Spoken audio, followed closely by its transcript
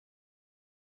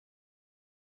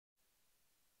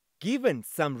Given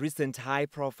some recent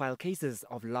high-profile cases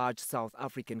of large South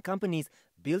African companies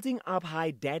building up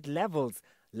high debt levels,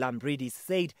 Lambridis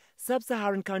said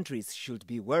sub-Saharan countries should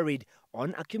be worried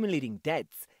on accumulating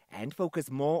debts and focus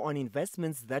more on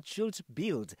investments that should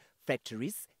build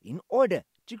factories in order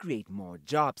to create more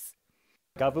jobs.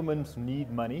 Governments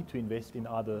need money to invest in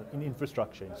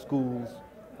infrastructure, in schools,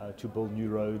 to build new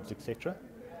roads, etc.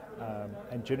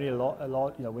 And generally,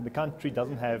 when the country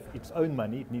doesn't have its own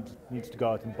money, it needs to go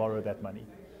out and borrow that money,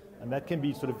 and that can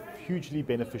be sort of hugely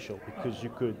beneficial because you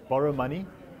could borrow money,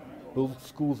 build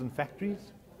schools and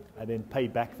factories, and then pay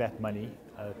back that money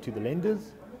to the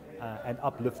lenders and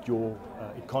uplift your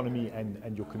economy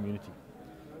and your community.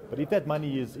 But if that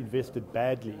money is invested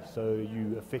badly, so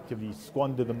you effectively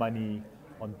squander the money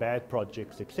on bad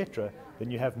projects, etc.,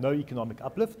 then you have no economic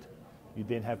uplift. You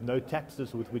then have no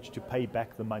taxes with which to pay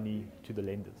back the money to the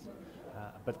lenders.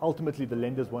 But ultimately the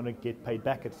lenders want to get paid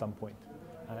back at some point.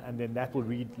 And then that will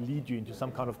lead you into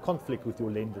some kind of conflict with your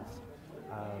lenders.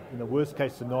 In a worst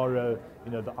case scenario,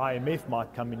 the IMF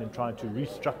might come in and try to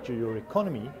restructure your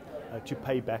economy to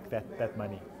pay back that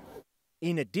money.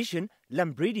 In addition,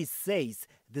 Lambridis says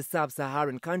the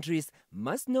sub-Saharan countries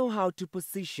must know how to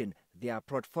position their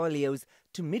portfolios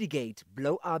to mitigate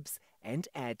blow-ups and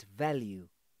add value.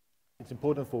 It's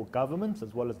important for governments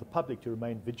as well as the public to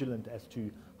remain vigilant as to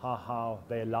how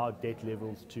they allow debt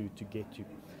levels to get to.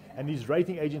 And these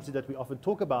rating agencies that we often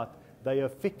talk about, they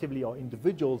effectively are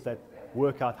individuals that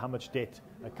work out how much debt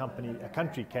a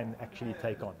country can actually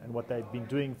take on. And what they've been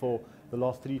doing for the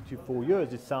last 3 to 4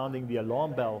 years is sounding the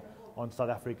alarm bell on South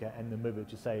Africa and Namibia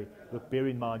to say, look, bear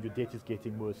in mind your debt is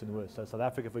getting worse and worse. So South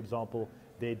Africa, for example,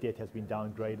 their debt has been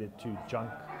downgraded to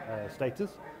junk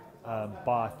status.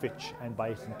 By Fitch and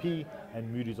by S&P,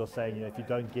 and Moody's are saying, if you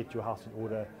don't get your house in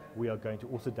order, we are going to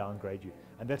also downgrade you.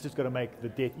 And that's just going to make the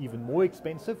debt even more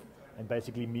expensive and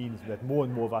basically means that more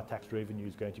and more of our tax revenue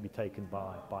is going to be taken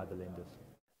by the lenders.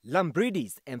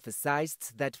 Lambridis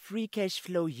emphasized that free cash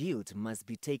flow yield must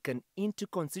be taken into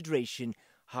consideration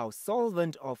how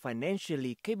solvent or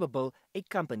financially capable a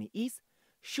company is,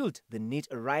 should the need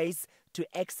arise to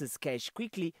access cash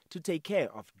quickly to take care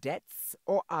of debts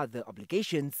or other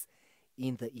obligations,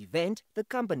 in the event the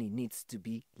company needs to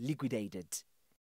be liquidated.